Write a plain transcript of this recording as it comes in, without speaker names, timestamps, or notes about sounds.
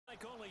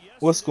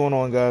What's going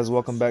on, guys?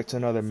 Welcome back to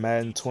another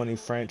Madden 20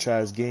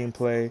 franchise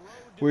gameplay.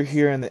 We're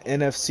here in the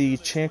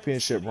NFC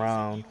Championship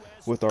round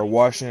with our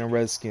Washington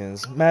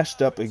Redskins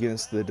matched up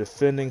against the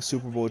defending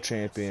Super Bowl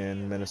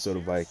champion Minnesota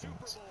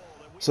Vikings.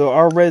 So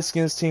our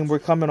Redskins team, we're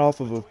coming off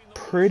of a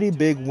pretty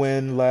big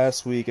win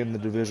last week in the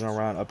divisional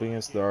round up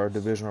against our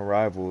divisional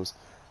rivals,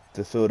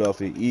 the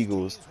Philadelphia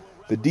Eagles.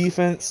 The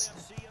defense,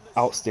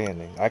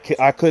 outstanding. I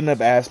couldn't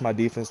have asked my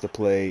defense to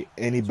play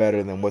any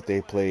better than what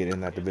they played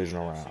in that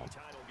divisional round.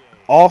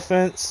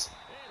 Offense,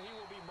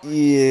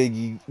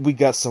 yeah, we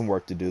got some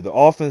work to do. The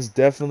offense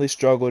definitely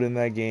struggled in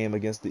that game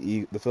against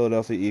the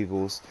Philadelphia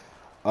Eagles.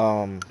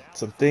 Some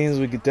things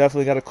we could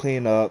definitely got to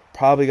clean up.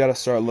 Probably got to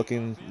start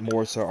looking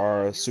more to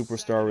our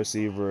superstar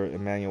receiver,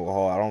 Emmanuel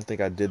Hall. I don't think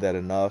I did that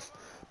enough,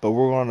 but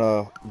we're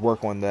gonna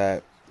work on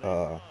that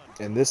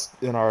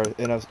in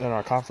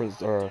our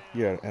conference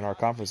in our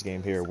conference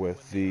game here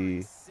with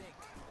the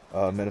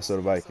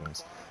Minnesota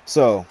Vikings.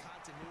 So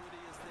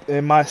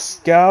in my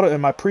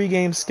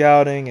pregame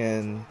scouting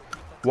and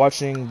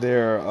watching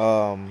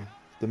the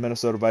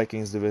Minnesota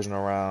Vikings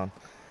divisional round,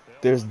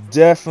 there's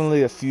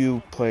definitely a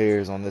few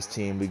players on this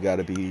team we got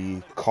to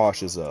be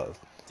cautious of.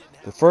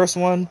 The first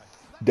one,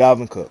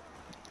 Dalvin Cook.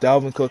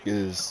 Dalvin Cook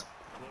is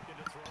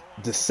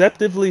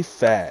deceptively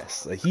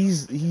fast. Like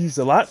he's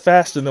a lot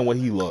faster than what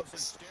he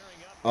looks.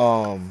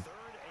 Um,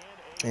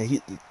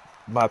 and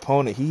my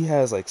opponent, he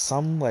has like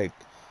some like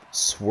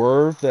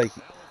swerve. Like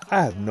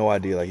I have no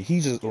idea. Like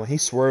he just when he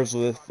swerves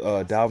with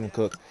Dalvin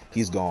Cook,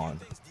 he's gone.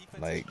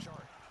 Like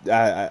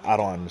I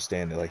don't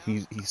understand it. Like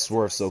he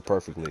swerves so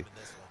perfectly.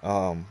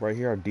 Right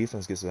here, our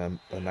defense gets a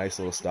nice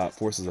little stop,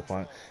 forces a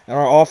punt, and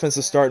our offense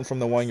is starting from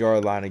the 1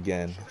 yard line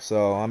again.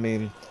 So I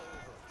mean,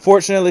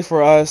 fortunately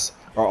for us,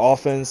 our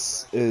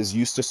offense is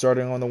used to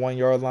starting on the 1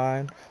 yard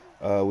line.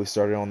 We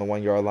started on the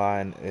 1 yard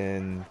line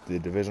in the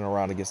divisional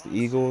round against the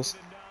Eagles.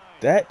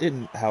 That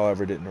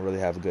however, didn't really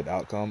have a good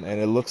outcome, and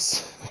it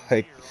looks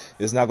like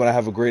it's not going to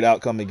have a great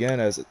outcome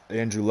again as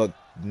Andrew Luck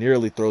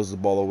nearly throws the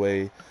ball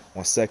away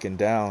on second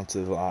down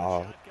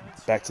to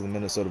back to the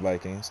Minnesota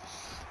Vikings.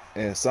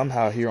 And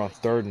somehow here on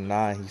 3rd and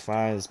 9, he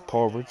finds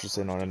Paul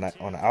Richardson on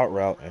an out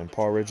route, and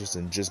Paul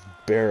Richardson just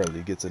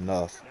barely gets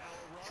enough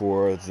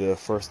for the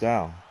first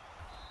down.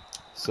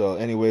 So,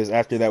 anyways,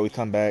 after that, we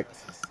come back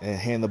and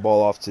hand the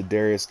ball off to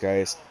Darius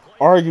Geis.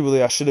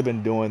 Arguably, I should have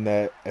been doing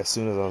that as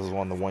soon as I was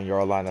on the 1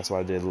 yard line. That's what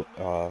I did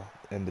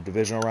in the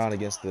divisional round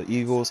against the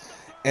Eagles.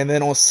 And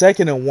then on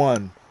 2nd and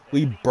 1,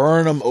 we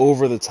burn them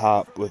over the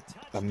top with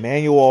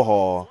Emmanuel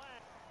Hall,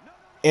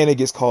 and it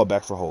gets called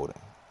back for holding.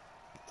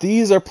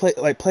 These are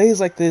plays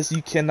like this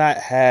you cannot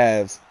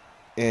have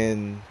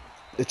in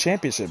the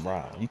championship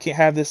round. You can't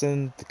have this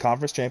in the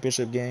conference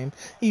championship game.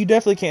 You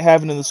definitely can't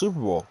have it in the Super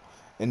Bowl.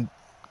 And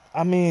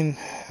I mean,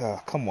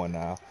 come on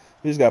now.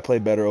 We just got to play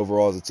better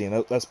overall as a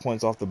team. That's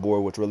points off the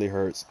board, which really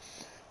hurts.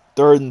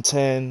 3rd and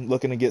 10,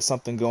 looking to get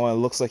something going.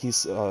 Looks like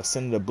he's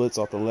sending a blitz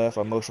off the left.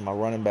 I motion my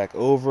running back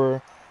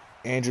over.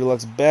 Andrew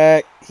Luck's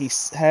back. He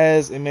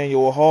has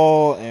Emmanuel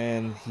Hall,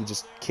 and he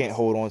just can't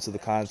hold on to the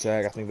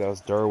contact. I think that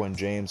was Derwin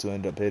James who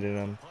ended up hitting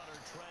him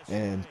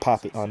and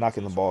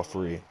knocking the ball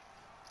free.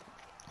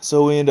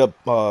 So we end up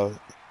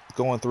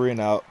going 3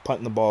 and out,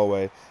 punting the ball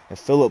away, and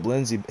Philip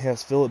Lindsay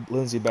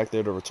back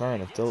there to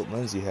return, and Philip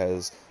Lindsay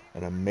has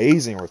an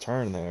amazing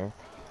return there.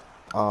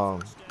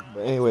 But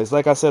anyways,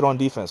 like I said on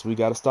defense, we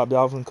got to stop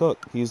Dalvin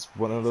Cook. He's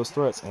one of those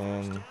threats,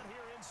 and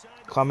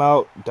come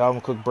out.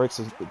 Dalvin Cook breaks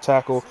a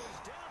tackle,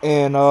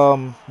 and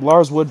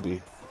Lars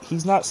Woodby,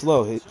 he's not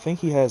slow. I think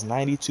he has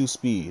 92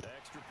 speed.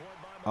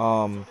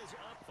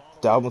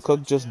 Dalvin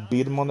Cook just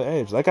beat him on the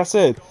edge. Like I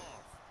said,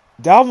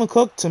 Dalvin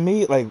Cook to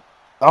me, like,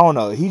 I don't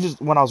know.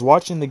 When I was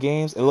watching the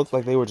games, it looked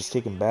like they were just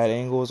taking bad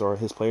angles or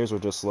his players were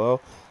just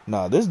slow.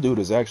 Nah, this dude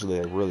is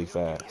actually like really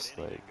fast.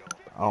 Like,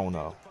 I don't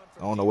know.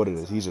 I don't know what it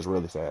is. He's just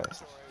really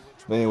fast.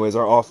 But anyways,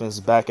 our offense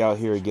is back out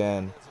here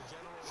again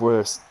for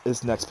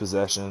its next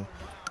possession.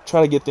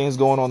 Try to get things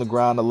going on the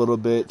ground a little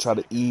bit. Try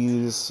to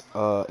ease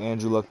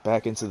Andrew Luck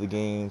back into the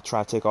game.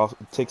 Try to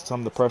take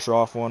some of the pressure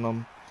off on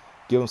him.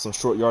 Give him some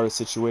short yardage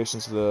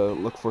situations to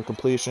look for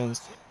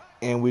completions.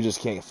 And we just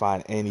can't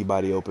find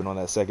anybody open on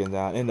that second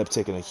down. End up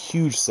taking a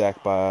huge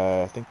sack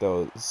by, I think that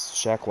was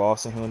Shaq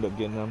Lawson who ended up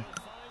getting him.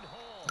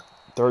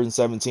 3rd and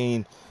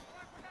 17.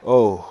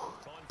 Oh,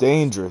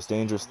 dangerous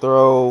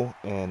throw.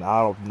 And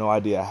I have no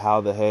idea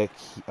how the heck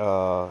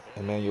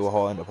Emmanuel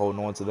Hall ended up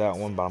holding on to that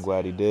one, but I'm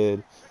glad he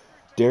did.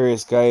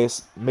 Darius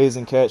Geis,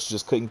 amazing catch,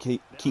 just couldn't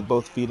keep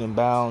both feet in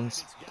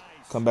bounds.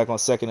 Come back on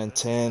 2nd and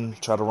 10,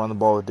 try to run the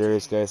ball with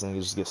Darius Geis, and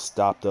he just gets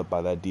stopped up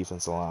by that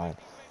defensive line.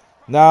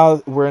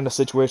 Now we're in a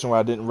situation where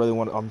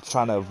I'm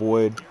trying to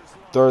avoid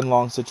 3rd and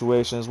long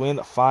situations. We end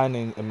up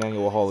finding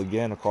Emmanuel Hall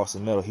again across the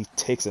middle. He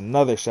takes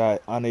another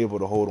shot, unable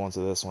to hold on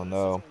to this one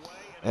though.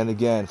 And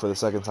again, for the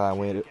second time,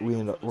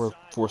 we're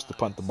forced to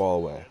punt the ball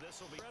away.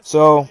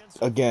 So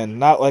again,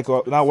 not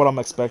what I'm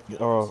expecting,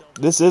 or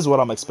this is what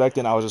I'm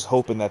expecting. I was just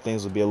hoping that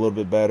things would be a little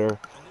bit better.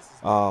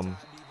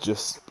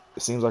 Just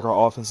it seems like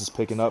our offense is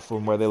picking up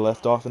from where they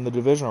left off in the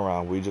divisional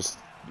round. We just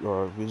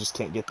we just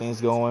can't get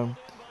things going.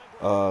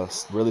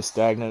 Really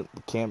stagnant.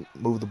 Can't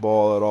move the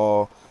ball at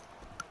all.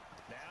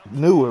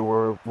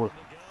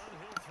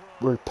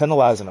 We're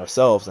penalizing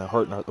ourselves and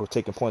we're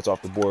taking points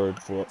off the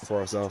board for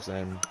ourselves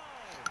and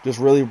just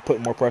really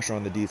putting more pressure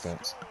on the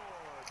defense.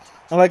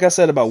 And like I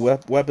said about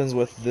weapons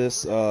with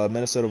this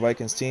Minnesota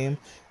Vikings team,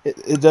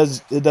 it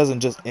doesn't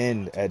just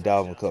end at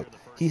Dalvin Cook.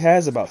 He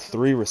has about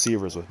 3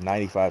 receivers with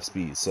 95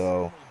 speed.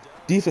 So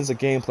defensive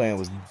game plan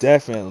was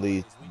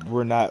definitely,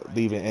 we're not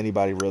leaving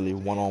anybody really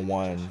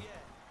one-on-one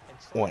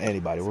on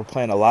anybody. We're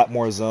playing a lot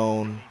more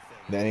zone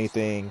than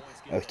anything.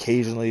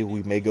 Occasionally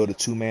we may go to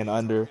 2-man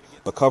under,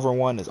 but cover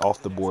 1 is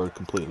off the board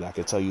completely. I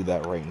can tell you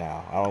that right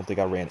now. I don't think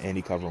I ran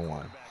any cover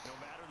 1.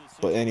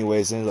 But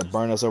anyways, it ended up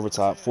burning us over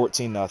top,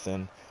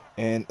 14-0.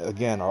 And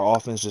again, our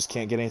offense just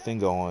can't get anything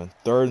going.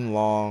 Third and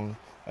long,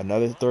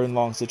 another third and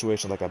long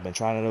situation like I've been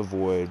trying to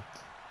avoid.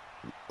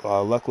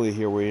 Luckily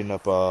here we end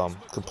up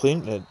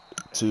completing it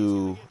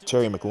to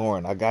Terry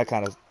McLaurin. I got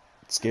kind of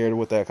scared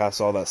with that. I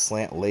saw that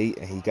slant late,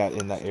 and he got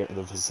in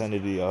the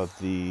vicinity of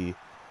the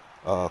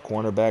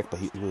cornerback,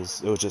 but it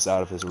was just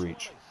out of his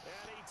reach.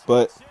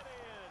 But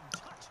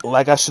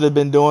like I should have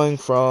been doing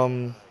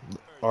from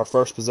our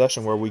first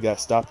possession where we got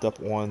stopped up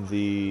on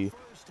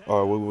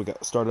or we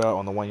got started out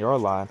on the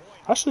 1-yard line,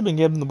 I should have been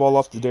giving the ball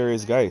off to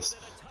Darius Geis.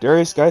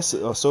 Darius Geis,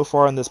 so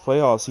far in this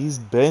playoffs, he's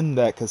been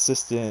that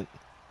consistent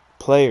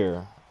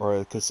player,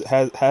 or has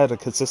had a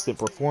consistent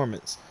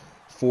performance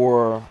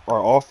for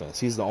our offense.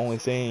 He's the only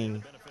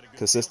thing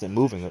consistent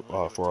moving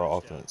for our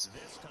offense.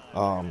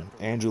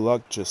 Andrew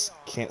Luck just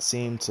can't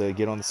seem to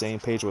get on the same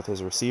page with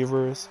his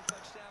receivers,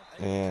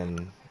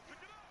 and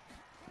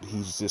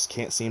he just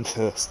can't seem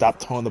to stop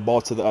throwing the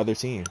ball to the other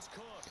team.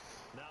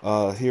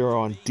 Here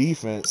on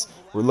defense,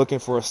 we're looking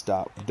for a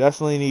stop.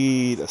 Definitely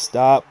need a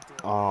stop.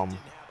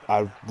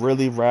 I'd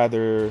really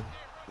rather,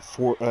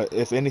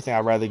 if anything,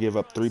 I'd rather give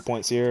up 3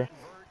 points here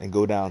and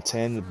go down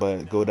 10,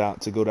 but go down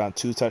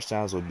 2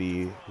 touchdowns would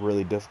be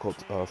really difficult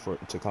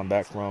to come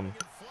back from.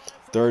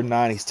 3rd and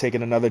 9, he's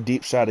taking another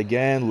deep shot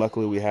again.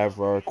 Luckily, we have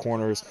our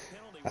corners.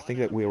 I think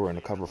that we were in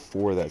a cover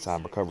 4 that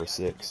time, or cover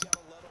 6.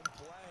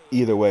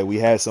 Either way, we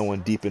had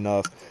someone deep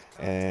enough,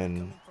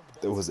 and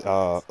it was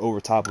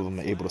over top of him,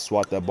 able to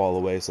swat that ball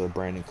away, so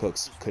Brandon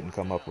Cooks couldn't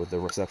come up with the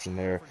reception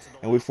there,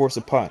 and we forced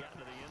a punt.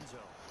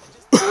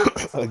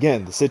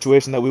 Again, the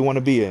situation that we want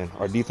to be in.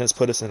 Our defense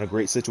put us in a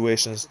great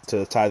situation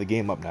to tie the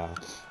game up now.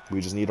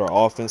 We just need our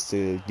offense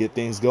to get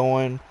things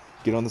going,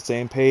 get on the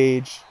same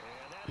page,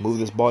 move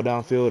this ball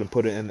downfield, and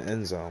put it in the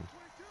end zone.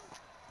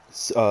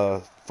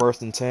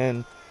 1st and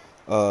 10,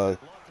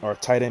 our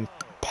tight end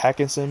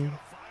Parkinson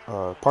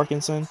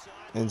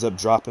ends up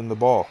dropping the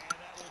ball.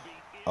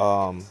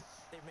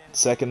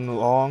 2nd and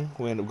long,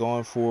 we end up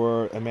going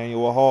for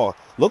Emmanuel Hall.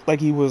 Looked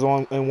like he was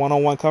in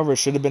one-on-one coverage,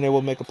 should have been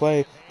able to make a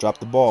play, dropped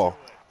the ball.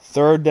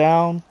 3rd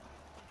down,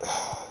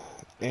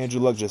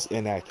 Andrew Luck just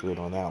inaccurate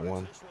on that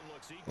one,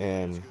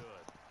 and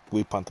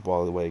we punt the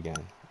ball away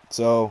again.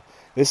 So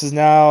this is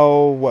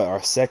now our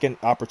 2nd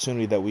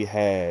opportunity that we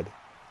had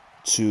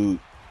to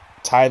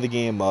tie the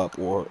game up,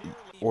 or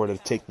to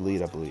take the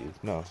lead, I believe.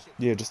 No,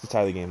 yeah, just to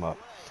tie the game up.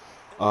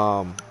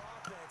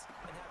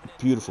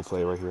 Beautiful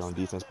play right here on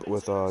defense, but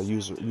with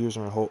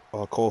user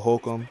and Cole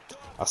Holcomb.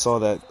 I saw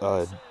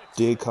that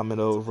dig coming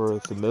over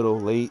the middle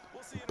late,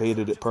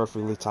 baited it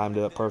perfectly, timed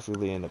it up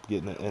perfectly, ended up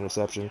getting an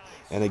interception.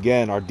 And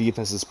again, our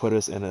defense has put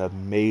us in an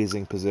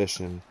amazing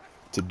position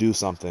to do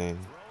something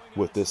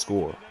with this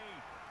score.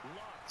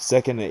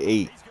 2nd and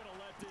 8,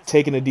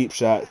 taking a deep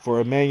shot for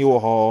Emmanuel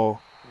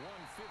Hall.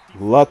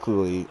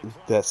 Luckily,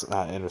 that's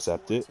not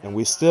intercepted, and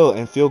we still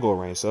in field goal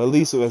range. So at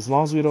least, as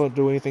long as we don't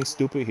do anything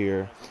stupid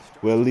here,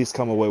 we'll at least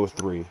come away with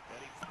 3.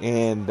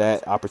 And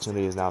that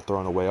opportunity is now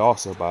thrown away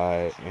also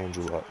by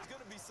Andrew Luck.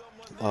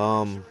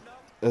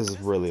 This is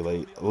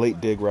really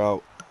late dig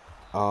route.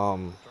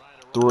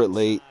 Threw it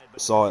late,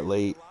 saw it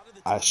late.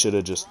 I should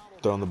have just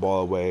thrown the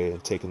ball away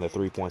and taken the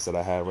 3 points that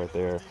I had right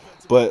there.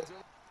 But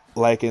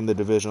like in the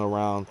divisional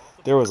round,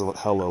 there was a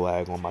hella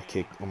lag on my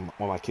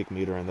kick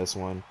meter in this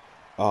one.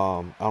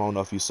 I don't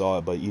know if you saw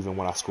it, but even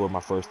when I scored my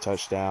first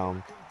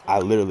touchdown, I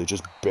literally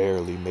just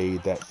barely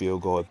made that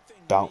field goal. It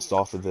bounced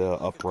off of the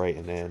upright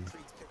and in.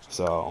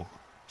 So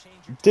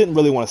didn't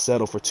really want to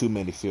settle for too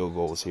many field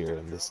goals here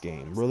in this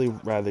game. Really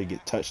rather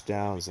get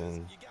touchdowns,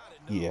 and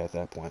yeah, at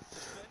that point.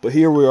 But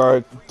here we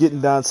are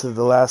getting down to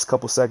the last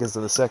couple seconds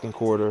of the 2nd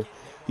quarter.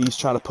 He's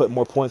trying to put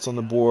more points on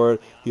the board.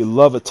 He'd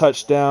love a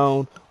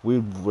touchdown. We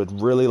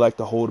would really like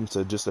to hold him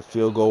to just a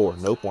field goal or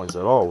no points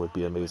at all. Would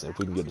be amazing if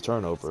we can get a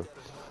turnover.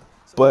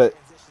 But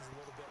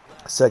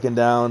 2nd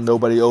down,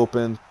 nobody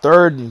open.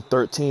 3rd and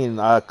 13,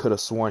 I could have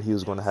sworn he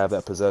was going to have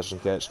that possession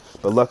catch,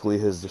 but luckily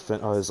his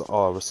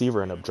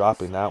receiver ended up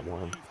dropping that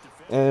one,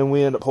 and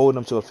we ended up holding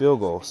him to a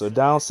field goal. So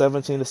down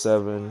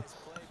 17-7,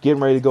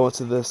 getting ready to go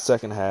into the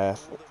 2nd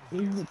half.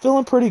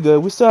 Feeling pretty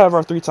good. We still have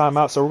our 3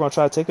 timeouts, so we're going to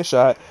try to take a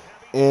shot,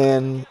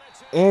 and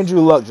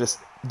Andrew Luck just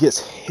gets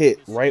hit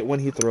right when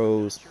he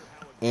throws,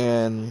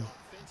 and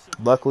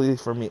luckily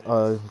for me,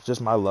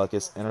 just my luck,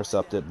 it's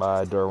intercepted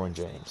by Derwin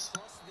James.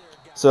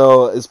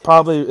 So it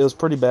was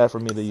pretty bad for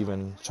me to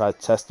even try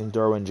testing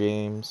Derwin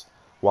James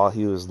while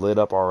he was lit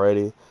up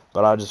already.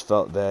 But I just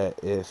felt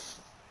that if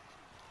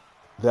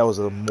that was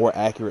a more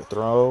accurate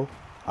throw,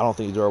 I don't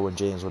think Derwin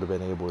James would have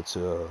been able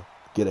to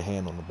get a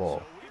hand on the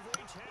ball.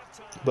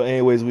 But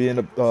anyways, we end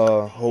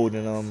up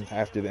holding them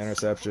after the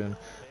interception,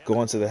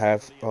 going to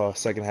the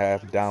second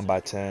half, down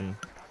by 10.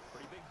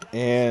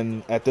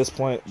 And at this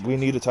point, we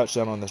need a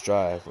touchdown on this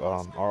drive.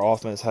 Our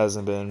offense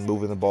hasn't been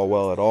moving the ball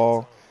well at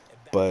all,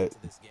 but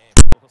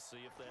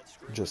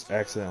just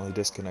accidentally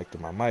disconnected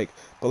my mic.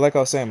 But like I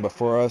was saying, but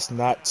for us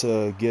not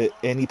to get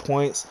any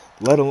points,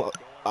 let alone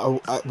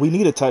we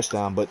need a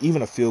touchdown, but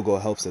even a field goal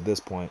helps at this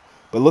point.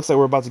 But it looks like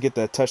we're about to get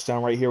that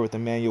touchdown right here with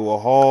Emmanuel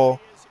Hall.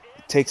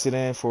 Takes it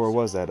in for,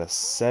 what was that, a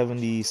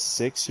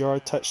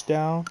 76-yard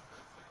touchdown?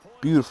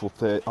 Beautiful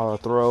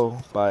throw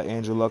by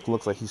Andrew Luck.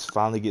 Looks like he's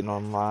finally getting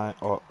online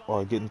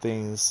or getting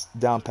things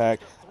down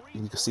packed.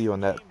 You can see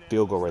on that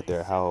field goal right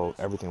there how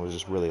everything was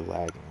just really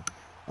lagging.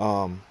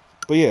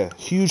 But yeah,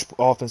 huge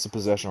offensive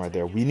possession right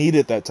there. We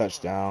needed that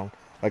touchdown.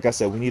 Like I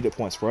said, we needed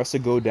points. For us to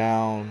go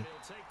down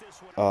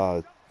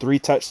 3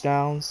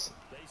 touchdowns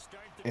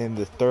in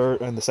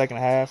the second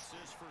half,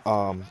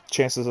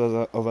 chances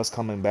of us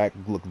coming back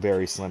look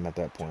very slim at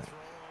that point.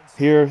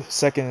 Here,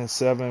 2nd and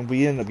 7,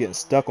 we ended up getting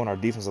stuck on our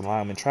defensive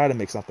lineman, try to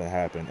make something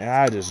happen. And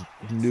I just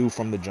knew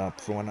from the jump,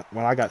 when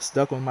I got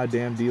stuck on my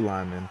damn D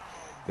lineman,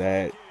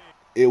 that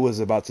it was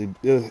about to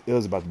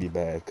be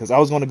bad. Because I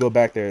was going to go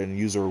back there and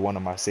use one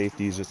of my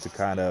safeties just to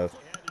kind of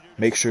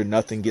make sure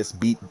nothing gets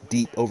beat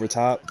deep over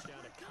top.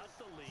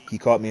 He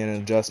caught me in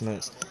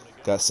adjustments,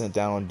 got sent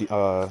down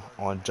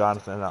on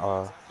Jonathan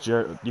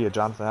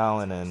Jonathan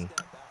Allen, and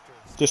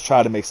just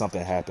tried to make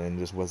something happen,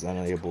 just was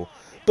unable.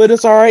 But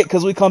it's all right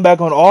because we come back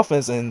on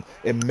offense and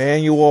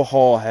Emmanuel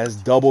Hall has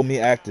double me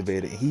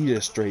activated. He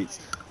just straight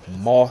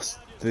mossed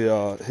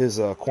his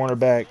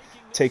cornerback,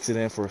 takes it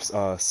in for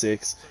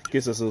 6,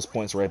 gets us those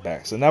points right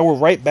back. So now we're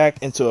right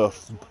back into a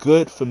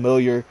good,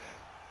 familiar,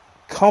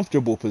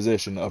 comfortable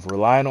position of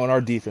relying on our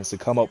defense to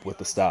come up with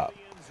the stop.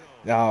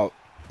 Now,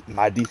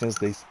 my defense,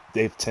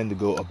 they tend to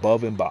go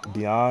above and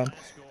beyond.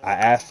 I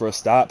ask for a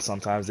stop.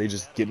 Sometimes they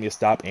just get me a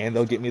stop and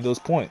they'll get me those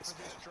points.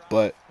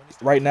 But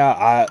right now,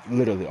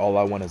 all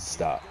I want is a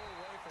stop.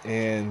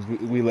 And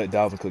we let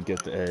Dalvin Cook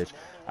get the edge.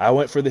 I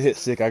went for the hit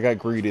stick. I got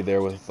greedy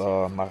there with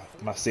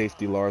my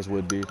safety, Lars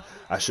Woodby.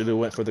 I should have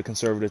went for the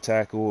conservative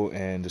tackle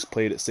and just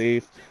played it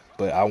safe.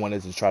 But I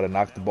wanted to try to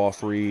knock the ball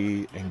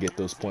free and get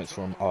those points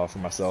for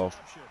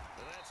myself.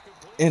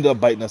 End up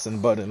biting us in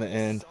the butt in the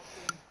end.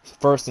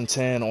 1st and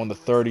 10 on the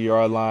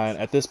 30-yard line.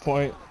 At this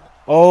point,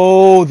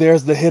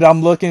 there's the hit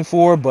I'm looking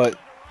for, but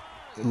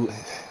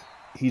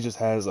he just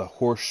has a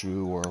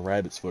horseshoe or a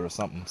rabbit's foot or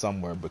something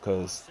somewhere,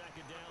 because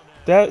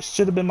that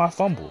should have been my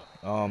fumble.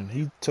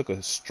 He took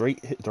a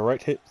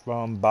direct hit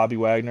from Bobby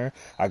Wagner.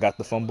 I got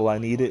the fumble I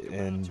needed,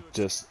 and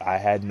I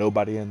had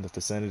nobody in the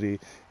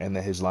vicinity, and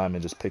then his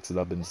lineman just picks it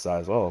up and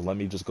decides, let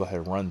me just go ahead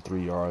and run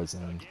 3 yards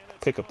and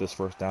pick up this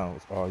first down,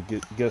 or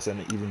get us in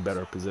an even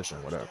better position,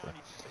 whatever.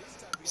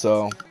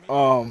 So,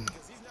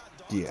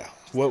 yeah.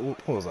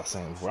 What was I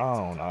saying? I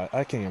don't know.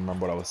 I can't even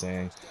remember what I was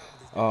saying.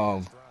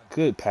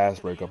 Good pass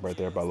breakup right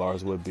there by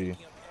Lars Woodby.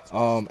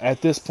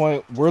 At this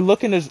point, we're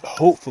looking to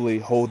hopefully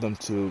hold them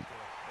to.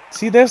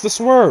 See, there's the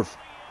swerve.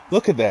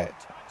 Look at that.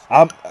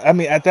 I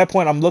mean, at that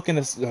point, I'm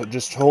looking to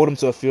just hold them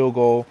to a field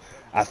goal.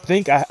 I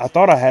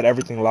thought I had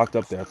everything locked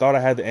up there. I thought I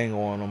had the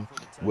angle on him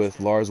with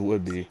Lars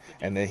Woodby,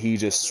 and then he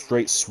just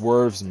straight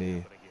swerves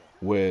me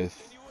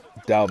with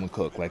Dalvin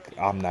Cook. Like,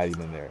 I'm not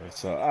even there.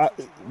 So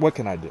what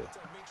can I do?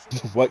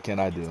 What can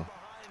I do?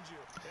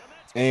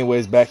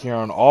 Anyways, back here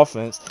on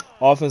offense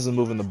is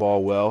moving the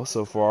ball well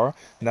so far.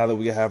 Now that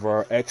we have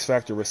our X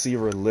Factor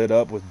receiver lit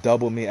up with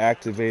double me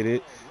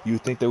activated, you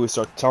think that we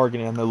start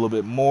targeting him a little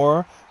bit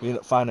more. We end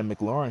up finding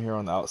McLaurin here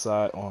on the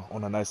outside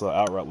on a nice little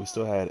out route. We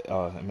still had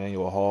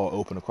Emmanuel Hall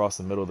open across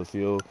the middle of the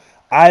field.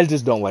 I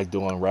just don't like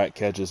doing rat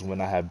catches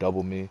when I have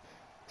double me.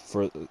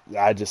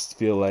 I just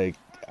feel like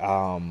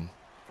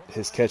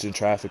his catching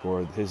traffic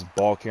or his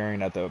ball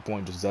carrying at that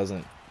point just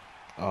doesn't.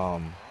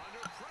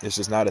 It's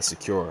just not as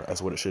secure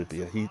as what it should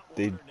be.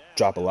 They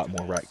drop a lot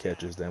more rat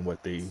catches than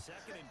what they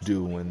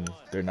do when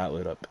they're not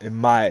lit up. In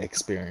my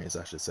experience,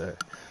 I should say.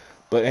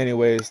 But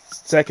anyways,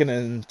 2nd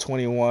and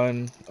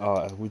 21.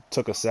 We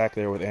took a sack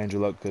there with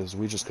Andrew Luck because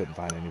we just couldn't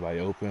find anybody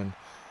open.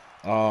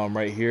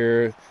 Right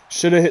here,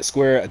 should have hit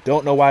square. I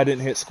don't know why I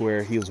didn't hit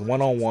square. He was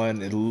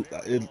one-on-one.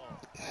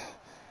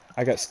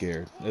 I got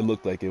scared. It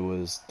looked like it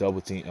was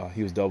double team.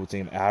 He was double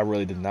teamed. I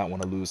really did not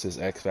want to lose his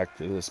X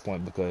factor at this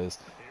point because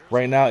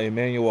right now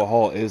Emmanuel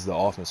Hall is the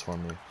offense for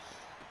me.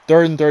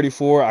 3rd and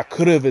 34. I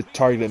could have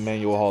targeted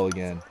Emmanuel Hall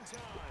again.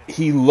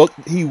 He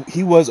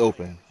was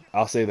open.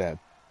 I'll say that.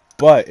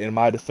 But in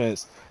my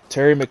defense,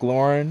 Terry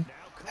McLaurin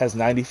has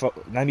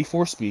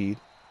 94 speed.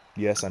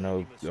 Yes, I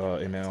know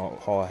Emmanuel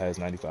Hall has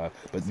 95,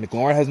 but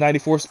McLaurin has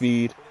 94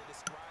 speed.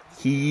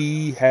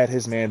 He had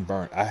his man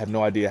burnt. I have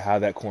no idea how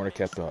that corner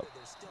kept up.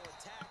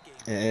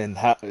 And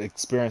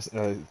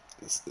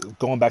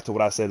going back to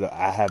what I said,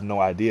 I have no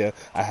idea.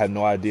 I have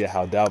no idea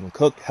how Dalvin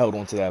Cook held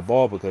onto that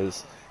ball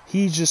because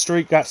he just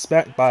straight got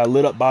smacked by a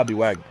lit up Bobby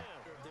Wagner.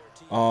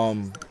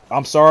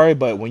 I'm sorry,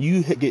 but when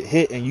you get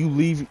hit and you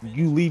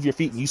leave your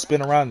feet and you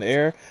spin around in the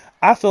air,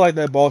 I feel like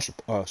that ball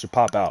should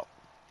pop out.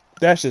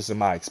 That's just in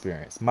my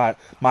experience, my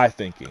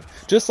thinking.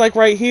 Just like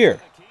right here,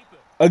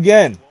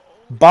 again,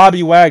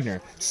 Bobby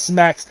Wagner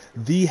smacks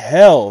the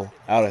hell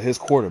out of his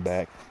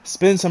quarterback,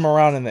 spins him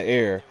around in the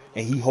air,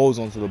 and he holds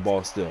onto the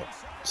ball still.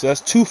 So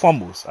that's 2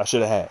 fumbles I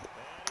should have had,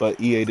 but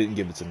EA didn't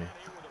give it to me.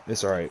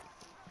 It's all right.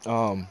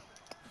 3rd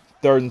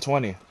and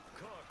 20.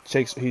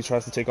 He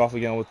tries to take off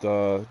again with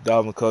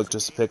Dalvin Cook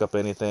just to pick up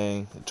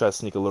anything. Try to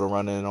sneak a little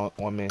run in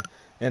on me.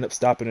 End up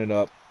stopping it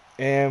up.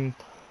 And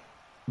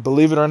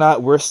believe it or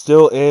not, we're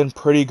still in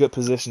pretty good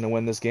position to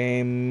win this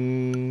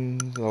game.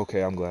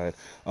 Okay, I'm glad.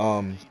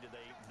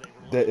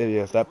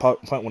 If that punt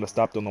would have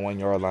stopped on the 1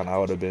 yard line, I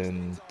would have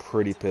been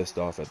pretty pissed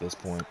off at this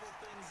point.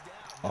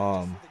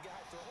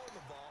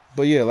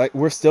 But yeah, like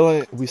we're still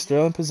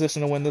in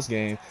position to win this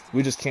game.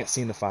 We just can't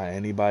seem to find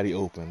anybody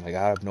open. Like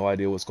I have no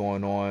idea what's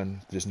going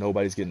on. Just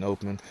nobody's getting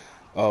open.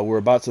 We're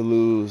about to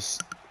lose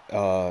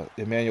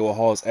Emmanuel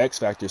Hall's X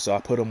factor, so I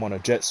put him on a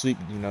jet sweep,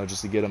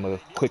 just to get him a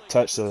quick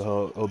touch,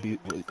 so he'll be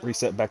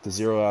reset back to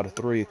 0 out of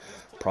 3.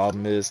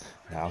 Problem is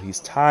now he's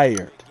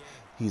tired.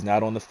 He's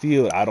not on the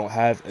field. I don't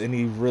have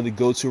any really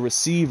go-to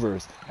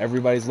receivers.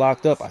 Everybody's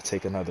locked up. I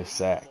take another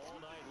sack.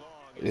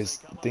 It's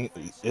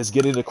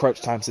getting the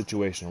crunch time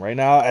situation. Right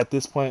now, at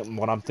this point,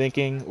 what I'm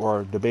thinking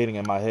or debating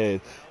in my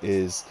head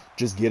is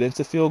just get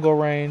into field goal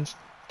range,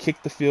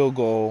 kick the field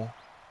goal,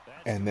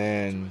 and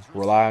then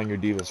rely on your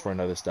defense for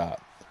another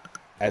stop.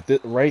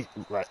 Right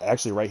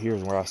here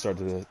is where I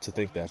started to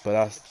think that.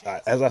 But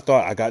as I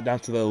thought, I got down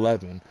to the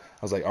 11.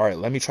 I was like, all right,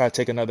 let me try to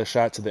take another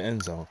shot to the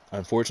end zone.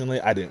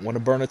 Unfortunately, I didn't want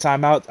to burn a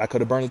timeout. I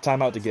could have burned the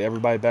timeout to get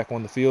everybody back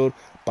on the field,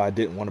 but I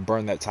didn't want to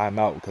burn that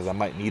timeout because I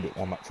might need it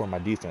for my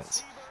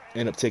defense.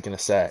 End up taking a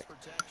sack.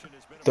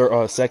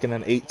 2nd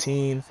and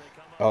 18.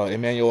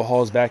 Emmanuel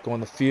Hall's back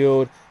on the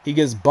field. He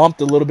gets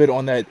bumped a little bit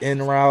on that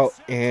in route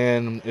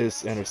and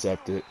is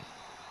intercepted.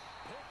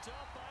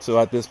 So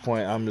at this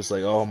point, I'm just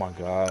like, oh my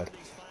god.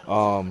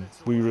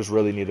 We just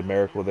really need a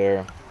miracle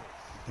there.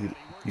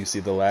 You see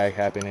the lag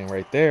happening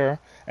right there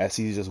as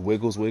he just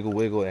wiggles,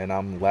 and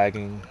I'm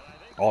lagging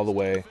all the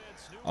way.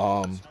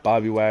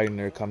 Bobby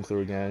Wagner come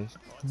through again.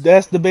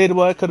 That's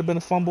debatable. It could have been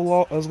a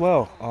fumble as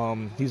well.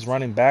 He's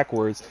running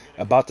backwards,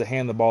 about to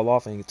hand the ball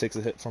off, and he takes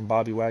a hit from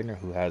Bobby Wagner,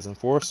 who has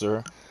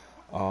Enforcer.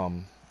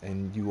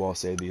 And you all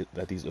say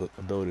that these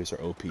abilities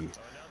are OP.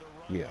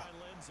 Yeah.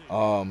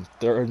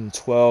 3rd and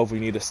 12. We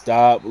need a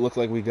stop. Looked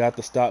like we got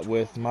the stop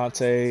with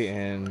Monte,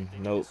 and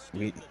nope.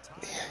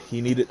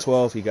 He needed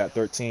 12. He got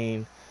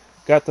 13.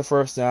 Got the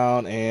first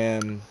down,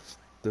 and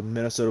the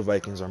Minnesota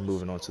Vikings are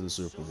moving on to the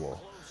Super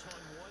Bowl.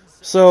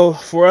 So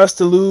for us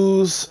to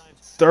lose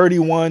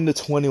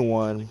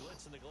 31-21,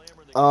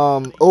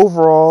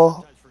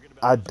 overall,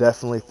 I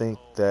definitely think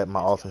that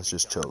my offense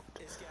just choked.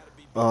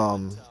 A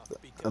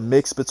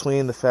mix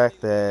between the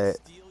fact that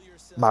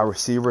my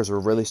receivers were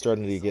really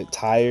starting to get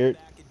tired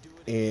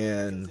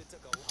and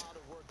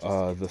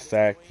the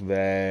fact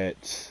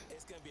that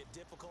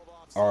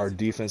our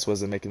defense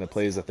wasn't making the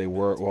plays that they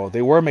were. Well,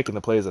 they were making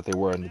the plays that they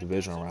were in the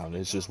divisional round.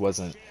 It just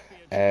wasn't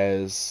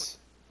as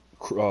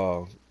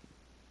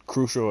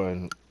crucial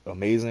and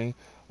amazing.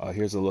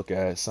 Here's a look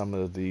at some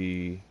of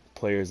the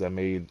players that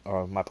made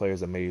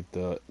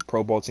the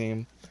Pro Bowl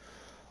team.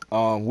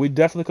 We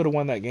definitely could have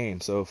won that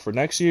game. So for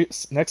next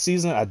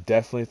season, I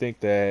definitely think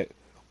that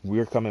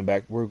we're coming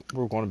back. We're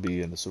going to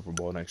be in the Super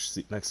Bowl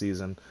next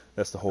season.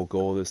 That's the whole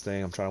goal of this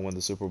thing. I'm trying to win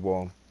the Super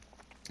Bowl.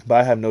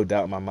 But I have no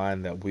doubt in my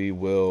mind that we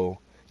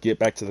will get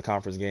back to the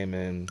conference game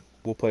and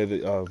we'll play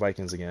the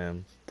Vikings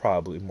again,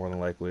 probably, more than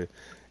likely.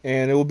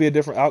 And it will be a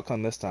different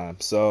outcome this time.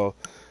 So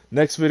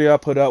next video I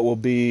put out will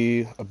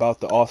be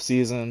about the off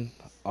season.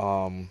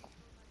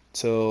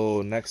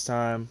 Till next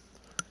time,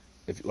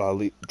 if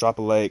drop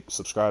a like,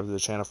 subscribe to the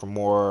channel for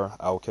more.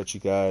 I will catch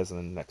you guys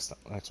in the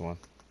next one.